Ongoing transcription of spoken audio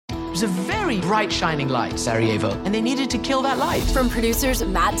was a very bright, shining light, Sarajevo, and they needed to kill that light. From producers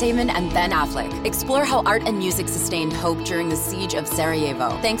Matt Damon and Ben Affleck, explore how art and music sustained hope during the siege of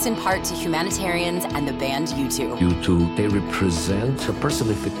Sarajevo, thanks in part to humanitarians and the band U2. U2, they represent a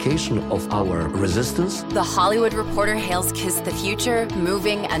personification of our resistance. The Hollywood Reporter hails Kiss the Future,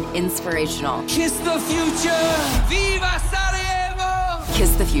 moving and inspirational. Kiss the future! Viva Sarajevo!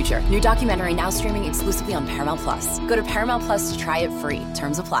 Kiss the Future. New documentary now streaming exclusively on Paramount+. Go to Paramount+ to try it free.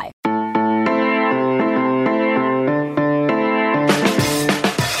 Terms apply.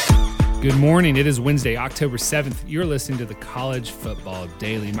 Good morning. It is Wednesday, October 7th. You're listening to the College Football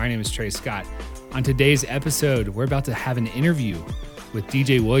Daily. My name is Trey Scott. On today's episode, we're about to have an interview with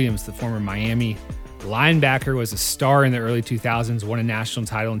DJ Williams, the former Miami linebacker, was a star in the early 2000s, won a national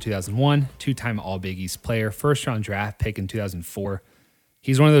title in 2001, two-time All-Big East player, first-round draft pick in 2004.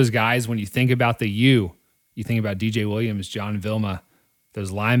 He's one of those guys, when you think about the U, you think about DJ Williams, John Vilma,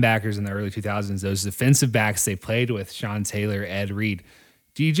 those linebackers in the early 2000s, those defensive backs they played with, Sean Taylor, Ed Reed.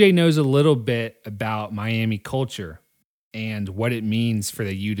 DJ knows a little bit about Miami culture and what it means for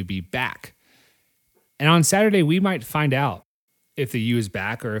the U to be back. And on Saturday, we might find out if the U is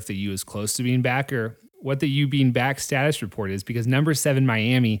back or if the U is close to being back or what the U being back status report is, because number 7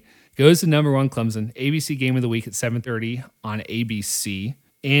 Miami goes to number 1 Clemson, ABC game of the week at 7:30 on ABC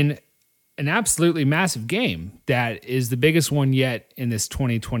in an absolutely massive game that is the biggest one yet in this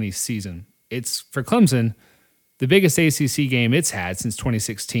 2020 season. It's, for Clemson, the biggest ACC game it's had since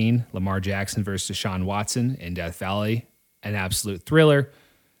 2016, Lamar Jackson versus Deshaun Watson in Death Valley, an absolute thriller.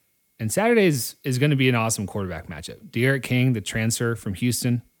 And Saturday is going to be an awesome quarterback matchup. D'Eriq King, the transfer from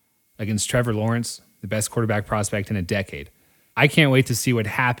Houston, against Trevor Lawrence, the best quarterback prospect in a decade. I can't wait to see what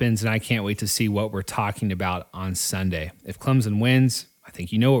happens, and I can't wait to see what we're talking about on Sunday. If Clemson wins, I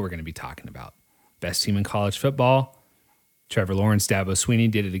think you know what we're going to be talking about. Best team in college football. Trevor Lawrence, Dabo Swinney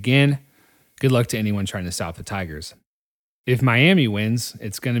did it again. Good luck to anyone trying to stop the Tigers. If Miami wins,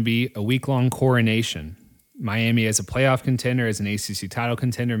 it's going to be a week-long coronation. Miami as a playoff contender, as an ACC title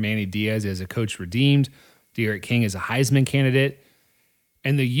contender, Manny Diaz as a coach redeemed, D'Eriq King as a Heisman candidate,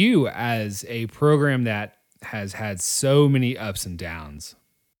 and the U as a program that has had so many ups and downs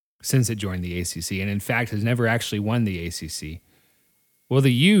since it joined the ACC, and in fact has never actually won the ACC. Well,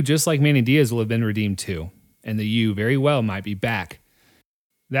 the U, just like Manny Diaz, will have been redeemed too, and the U very well might be back.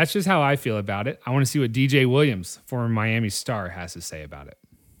 That's just how I feel about it. I want to see what DJ Williams, former Miami star, has to say about it.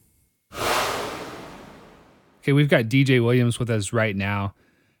 Okay, we've got DJ Williams with us right now.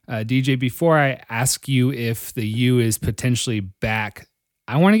 DJ, before I ask you if the U is potentially back,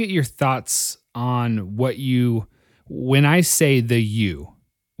 I want to get your thoughts on when I say the U,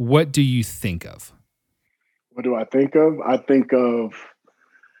 what do you think of? What do I think of? I think of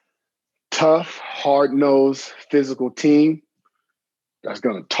tough, hard-nosed, physical team that's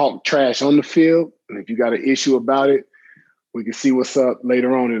going to talk trash on the field. And if you got an issue about it, we can see what's up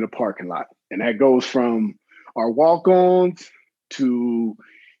later on in the parking lot. And that goes from our walk-ons to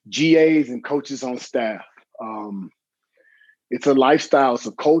GAs and coaches on staff. It's a lifestyle, it's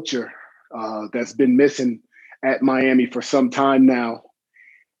a culture that's been missing at Miami for some time now.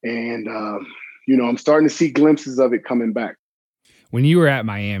 And, I'm starting to see glimpses of it coming back. When you were at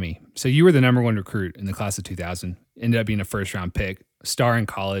Miami, so you were the number 1 recruit in the class of 2000, ended up being a first-round pick, star in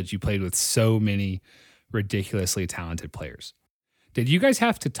college. You played with so many ridiculously talented players. Did you guys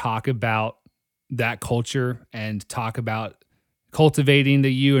have to talk about that culture and talk about cultivating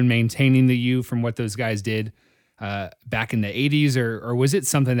the U and maintaining the U from what those guys did back in the 80s, or was it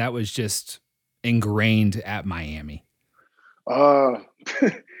something that was just ingrained at Miami?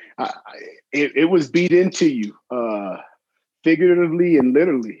 It was beat into you, figuratively and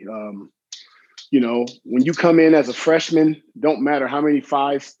literally. When you come in as a freshman, don't matter how many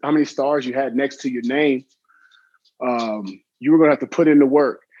stars you had next to your name, you were going to have to put in the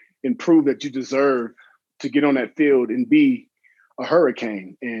work and prove that you deserve to get on that field and be a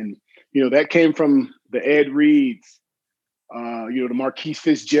hurricane. And, that came from the Ed Reeds, the Marquise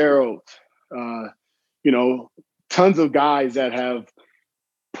Fitzgerald, tons of guys that have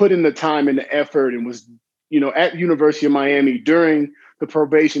put in the time and the effort and was, at University of Miami during the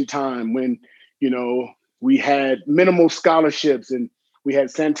probation time when, we had minimal scholarships and we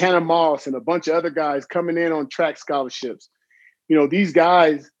had Santana Moss and a bunch of other guys coming in on track scholarships. These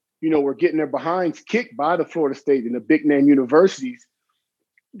guys, were getting their behinds kicked by the Florida State and the big name universities.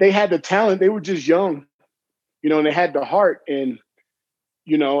 They had the talent. They were just young, and they had the heart. And,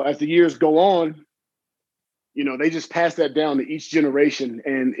 as the years go on, they just passed that down to each generation.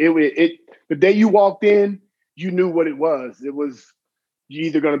 And the day you walked in, you knew what it was. It was, you're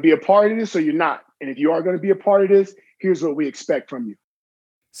either going to be a part of this or you're not. And if you are going to be a part of this, here's what we expect from you.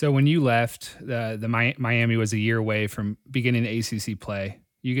 So when you left, Miami was a year away from beginning the ACC play.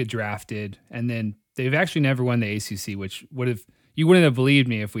 You get drafted, and then they've actually never won the ACC, which you wouldn't have believed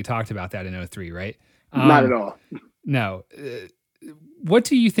me if we talked about that in 2003, right? Not at all. No. What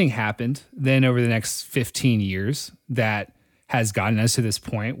do you think happened then over the next 15 years that has gotten us to this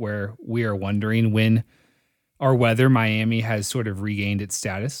point where we are wondering when or whether Miami has sort of regained its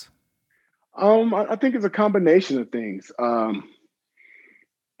status? I think it's a combination of things. I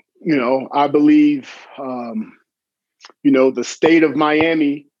believe, the state of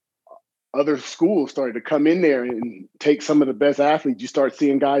Miami, other schools started to come in there and take some of the best athletes. You start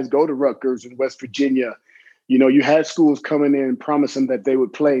seeing guys go to Rutgers in West Virginia. You had schools coming in and promising that they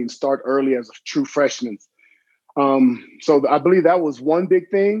would play and start early as a true freshman. So I believe that was one big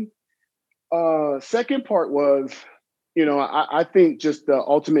thing. Second part was, I think just the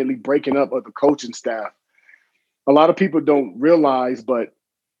ultimately breaking up of the coaching staff. A lot of people don't realize, but,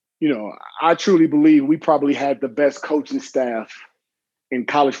 I truly believe we probably had the best coaching staff in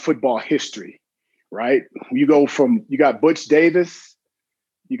college football history, right? You got Butch Davis,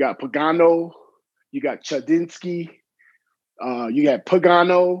 you got Pagano, you got Chadinsky, you got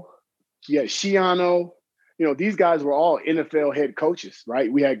Pagano, you got Schiano. These guys were all NFL head coaches,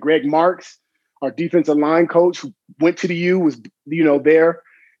 right? We had Greg Marks, our defensive line coach, who went to the U, was, there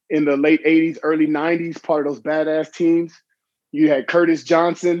in the late 80s, early 90s, part of those badass teams. You had Curtis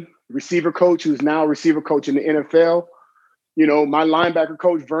Johnson, receiver coach, who's now a receiver coach in the NFL. My linebacker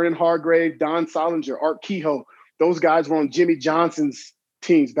coach, Vernon Hargrave, Don Solinger, Art Kehoe, those guys were on Jimmy Johnson's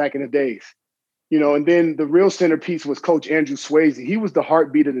teams back in the days. And then the real centerpiece was Coach Andrew Swayze. He was the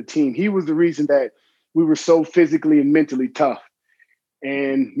heartbeat of the team. He was the reason that we were so physically and mentally tough.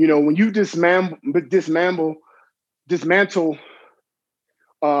 And, when you dismantle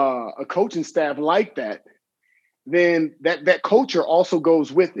a coaching staff like that, then that culture also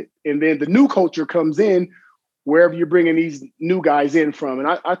goes with it. And then the new culture comes in wherever you're bringing these new guys in from. And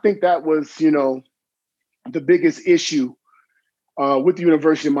I think that was, the biggest issue with the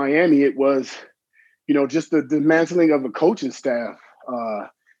University of Miami. It was, just the dismantling of a coaching staff,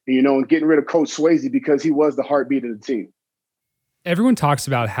 and getting rid of Coach Swayze because he was the heartbeat of the team. Everyone talks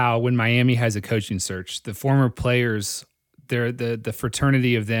about how when Miami has a coaching search, the former players, the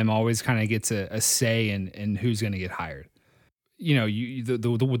fraternity of them always kind of gets a say in who's going to get hired.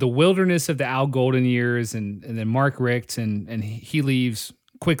 The wilderness of the Al Golden years, and then Mark Richt, and he leaves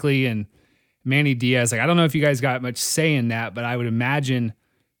quickly, and Manny Diaz. Like, I don't know if you guys got much say in that, but I would imagine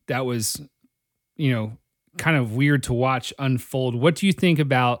that was, kind of weird to watch unfold. What do you think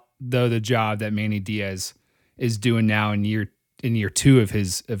about the job that Manny Diaz is doing now in year two of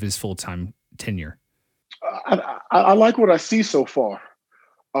his full-time tenure? I like what I see so far.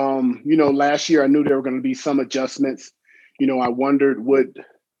 Last year I knew there were going to be some adjustments. I wondered, would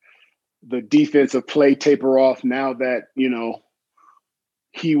the defensive play taper off now that,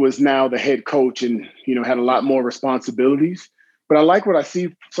 he was now the head coach and, had a lot more responsibilities. But I like what I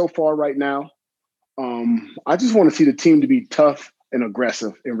see so far right now. I just want to see the team to be tough and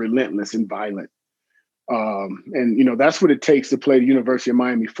aggressive and relentless and violent. And that's what it takes to play the University of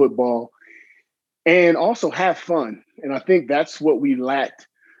Miami football and also have fun. And I think that's what we lacked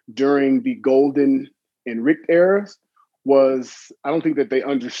during the Golden and Richt eras. I don't think that they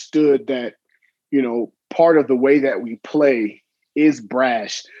understood that, part of the way that we play is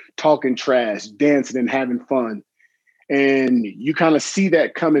brash, talking trash, dancing and having fun. And you kind of see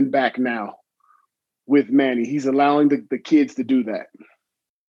that coming back now with Manny. He's allowing the kids to do that.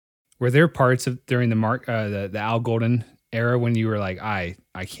 Were there parts of during the Al Golden era when you were like, I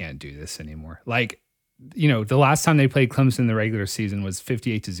can't do this anymore? Like, the last time they played Clemson in the regular season was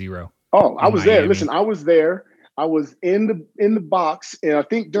 58-0. Oh, I was there. Listen, I was there. I was in the box, and I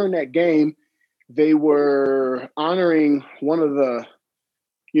think during that game they were honoring one of the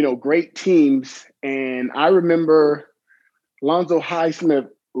great teams, and I remember Lonzo Highsmith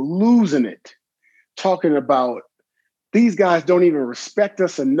losing it, talking about these guys don't even respect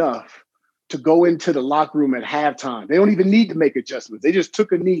us enough to go into the locker room at halftime. They don't even need to make adjustments. They just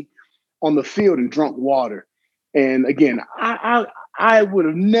took a knee on the field and drunk water. And again, I would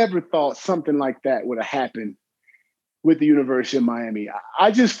have never thought something like that would have happened with the University of Miami. I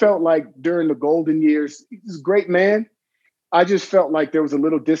just felt like during the golden years, he's a great man. I just felt like there was a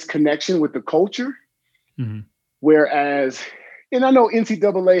little disconnection with the culture. Mm-hmm. Whereas, and I know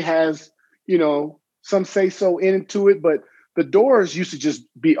NCAA has, some say so into it, but the doors used to just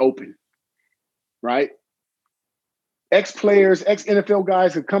be open, right? Ex-players, ex-NFL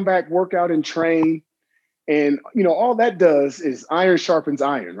guys could come back, work out and train. And, all that does is iron sharpens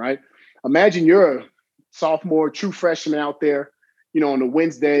iron, right? Imagine you're a sophomore, true freshman out there, on a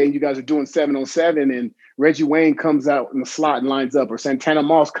Wednesday, and you guys are doing 7-on-7, and Reggie Wayne comes out in the slot and lines up, or Santana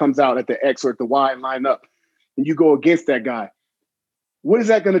Moss comes out at the X or at the Y and line up, and you go against that guy. What is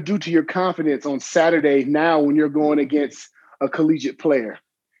that going to do to your confidence on Saturday now when you're going against a collegiate player?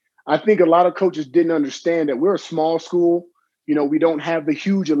 I think a lot of coaches didn't understand that we're a small school. We don't have the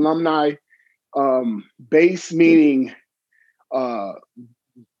huge alumni base, meaning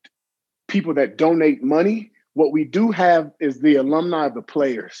people that donate money. What we do have is the alumni of the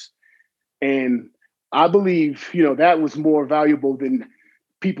players. And I believe, that was more valuable than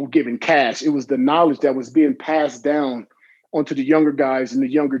people giving cash. It was the knowledge that was being passed down onto the younger guys and the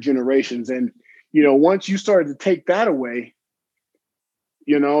younger generations. And, once you started to take that away,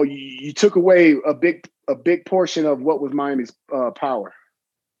 you took away a big portion of what was Miami's power.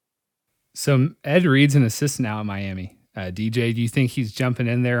 So Ed Reed's an assistant now at Miami. DJ, do you think he's jumping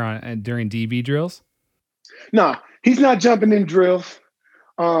in there during DB drills? No, he's not jumping in drills.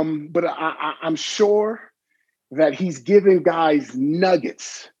 But I'm sure that he's giving guys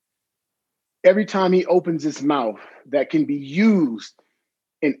nuggets every time he opens his mouth that can be used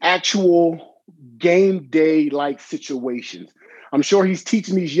in actual game day like situations. I'm sure he's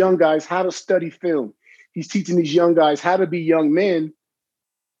teaching these young guys how to study film. He's teaching these young guys how to be young men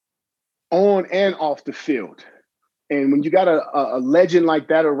on and off the field. And when you got a legend like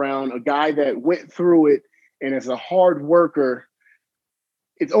that around, a guy that went through it and is a hard worker,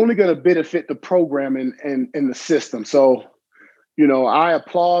 it's only going to benefit the program and the system. So, I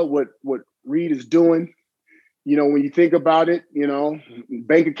applaud what Reed is doing. When you think about it,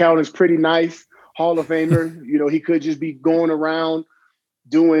 bank account is pretty nice. Hall of Famer, he could just be going around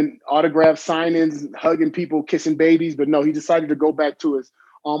doing autograph signings, hugging people, kissing babies. But no, he decided to go back to his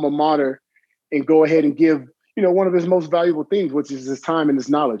alma mater and go ahead and give, one of his most valuable things, which is his time and his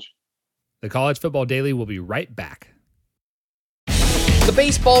knowledge. The College Football Daily will be right back. The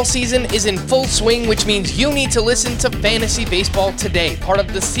baseball season is in full swing, which means you need to listen to Fantasy Baseball Today, part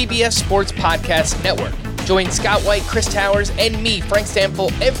of the CBS Sports Podcast Network. Join Scott White, Chris Towers, and me, Frank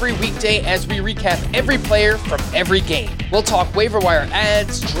Stample, every weekday as we recap every player from every game. We'll talk waiver wire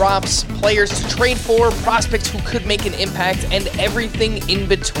ads, drops, players to trade for, prospects who could make an impact, and everything in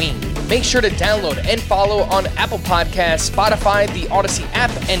between. Make sure to download and follow on Apple Podcasts, Spotify, the Odyssey app,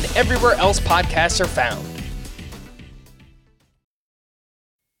 and everywhere else podcasts are found.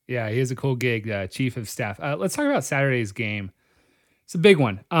 Yeah, he has a cool gig, chief of staff. Let's talk about Saturday's game. It's a big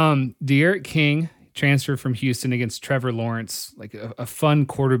one. De'Aaron King transferred from Houston against Trevor Lawrence, like a fun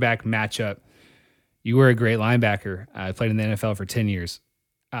quarterback matchup. You were a great linebacker. I played in the NFL for 10 years.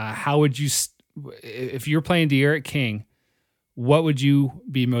 How would you, if you're playing De'Aaron King, what would you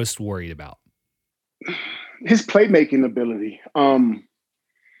be most worried about? His playmaking ability.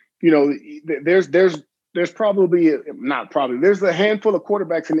 There's probably there's a handful of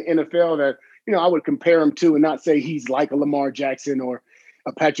quarterbacks in the NFL that, I would compare him to and not say he's like a Lamar Jackson or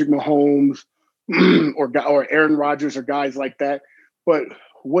a Patrick Mahomes or Aaron Rodgers or guys like that. But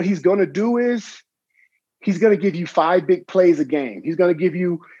what he's going to do is he's going to give you 5 big plays a game. He's going to give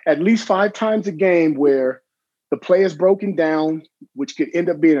you at least 5 times a game where the play is broken down, which could end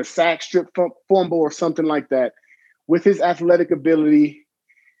up being a sack, strip fumble or something like that. With his athletic ability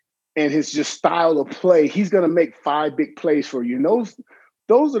and his just style of play, he's going to make 5 big plays for you. And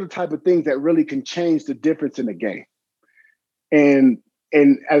those are the type of things that really can change the difference in the game. And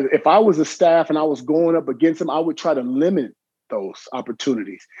if I was a staff and I was going up against him, I would try to limit those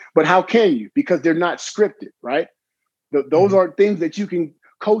opportunities. But how can you? Because they're not scripted, right? Those aren't things that you can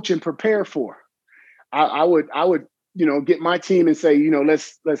coach and prepare for. I would get my team and say,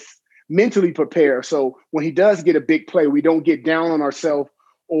 let's mentally prepare. So when he does get a big play, we don't get down on ourselves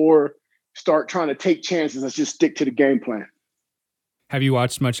or start trying to take chances. Let's just stick to the game plan. Have you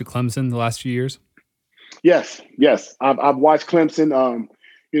watched much of Clemson the last few years? Yes. I've watched Clemson.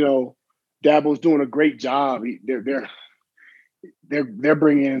 Dabo's doing a great job. They're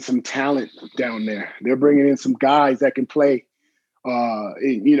bringing in some talent down there. They're bringing in some guys that can play.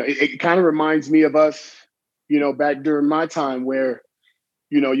 It kind of reminds me of us, back during my time where,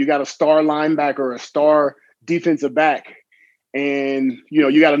 you got a star linebacker or a star defensive back. And,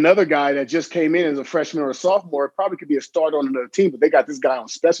 you got another guy that just came in as a freshman or a sophomore. It probably could be a starter on another team, but they got this guy on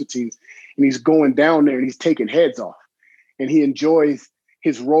special teams and he's going down there and he's taking heads off. And he enjoys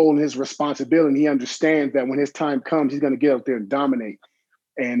his role and his responsibility. And he understands that when his time comes, he's going to get out there and dominate.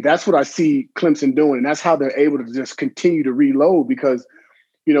 And that's what I see Clemson doing. And that's how they're able to just continue to reload because,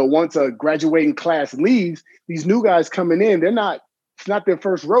 once a graduating class leaves, these new guys coming in, it's not their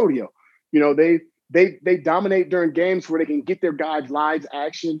first rodeo. They dominate during games where they can get their guys live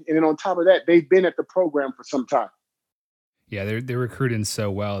action. And then on top of that, they've been at the program for some time. Yeah, they're recruiting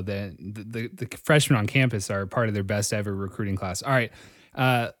so well that the freshmen on campus are part of their best ever recruiting class. All right,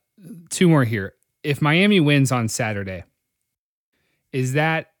 2 more here. If Miami wins on Saturday,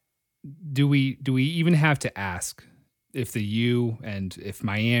 do we even have to ask if the U and if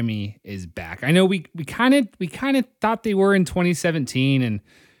Miami is back? I know we kind of thought they were in 2017 and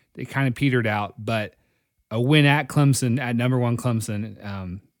they kind of petered out, but a win at Clemson, at number 1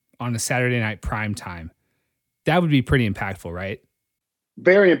 Clemson, on a Saturday night prime time, that would be pretty impactful, right?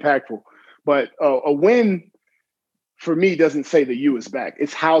 Very impactful. But a win for me doesn't say the U is back.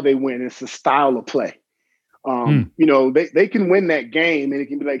 It's how they win. It's the style of play. They can win that game and it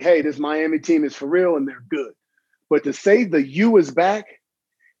can be like, hey, this Miami team is for real and they're good. But to say the U is back,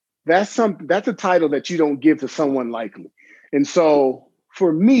 that's a title that you don't give to someone like me. And so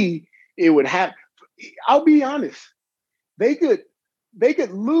for me, it would have, I'll be honest, they could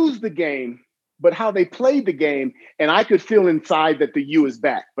lose the game, but how they played the game, and I could feel inside that the U is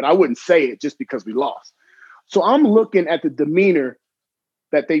back, but I wouldn't say it just because we lost. So I'm looking at the demeanor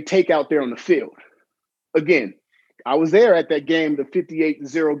that they take out there on the field. Again, I was there at that game, the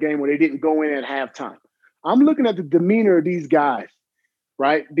 58-0 game where they didn't go in at halftime. I'm looking at the demeanor of these guys,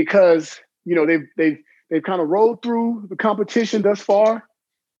 right? Because, they've kind of rolled through the competition thus far.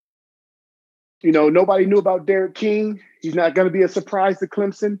 Nobody knew about Derek King. He's not going to be a surprise to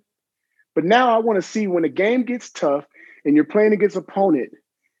Clemson. But now I want to see when the game gets tough and you're playing against an opponent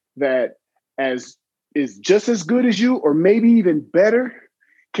that is just as good as you or maybe even better,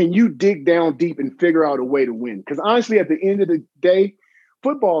 can you dig down deep and figure out a way to win? Because honestly, at the end of the day,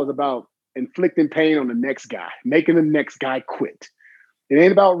 football is about inflicting pain on the next guy, making the next guy quit. It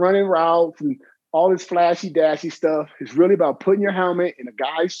ain't about running routes and all this flashy dashy stuff. It's really about putting your helmet in a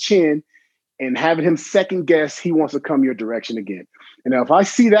guy's chin and having him second guess he wants to come your direction again. And now if I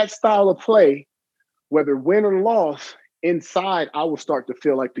see that style of play, whether win or loss, inside, I will start to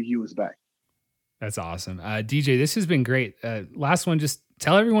feel like the U is back. That's awesome. DJ, this has been great. Last one, just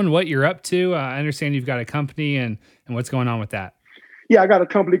tell everyone what you're up to. I understand you've got a company and what's going on with that. Yeah, I got a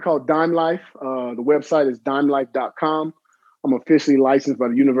company called Dime Life. The website is dimelife.com. I'm officially licensed by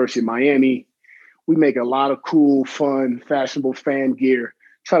the University of Miami. We make a lot of cool, fun, fashionable fan gear.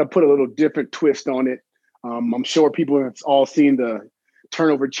 Try to put a little different twist on it. I'm sure people have all seen the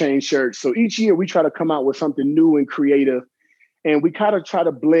turnover chain shirts. So each year we try to come out with something new and creative. And we kind of try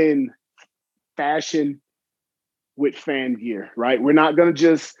to blend fashion with fan gear, right? We're not going to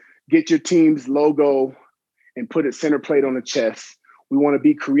just get your team's logo and put it center plate on the chest. We want to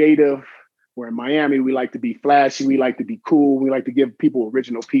be creative. Where in Miami, we like to be flashy. We like to be cool. We like to give people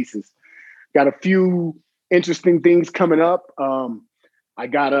original pieces. Got a few interesting things coming up. I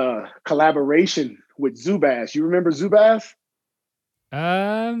got a collaboration with Zubaz. You remember Zubaz? No,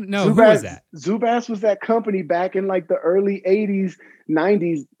 Zubaz, who was that? Zubaz was that company back in like the early 80s,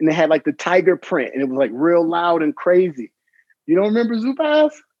 90s, and they had like the tiger print, and it was like real loud and crazy. You don't remember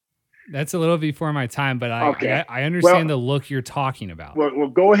Zubaz? That's a little before my time, but I understand the look you're talking about. Well,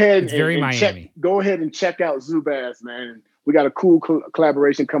 go ahead. It's very Miami. Go ahead and check out Zubaz, man. We got a cool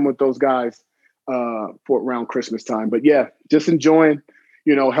collaboration coming with those guys for around Christmas time. But yeah, just enjoying,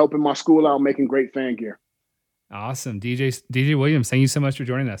 helping my school out, making great fan gear. Awesome. DJ Williams, thank you so much for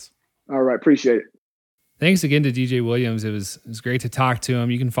joining us. All right. Appreciate it. Thanks again to DJ Williams. It was great to talk to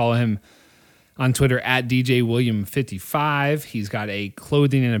him. You can follow him on Twitter at DJWilliam55. He's got a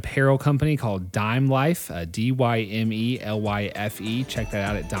clothing and apparel company called Dime Life, DYMELYFE. Check that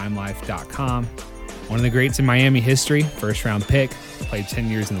out at dimelife.com. One of the greats in Miami history, first round pick, played 10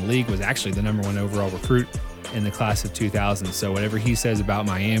 years in the league, was actually the number 1 overall recruit in the class of 2000. So whatever he says about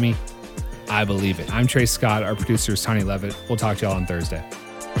Miami, I believe it. I'm Trey Scott. Our producer is Tony Levitt. We'll talk to y'all on Thursday.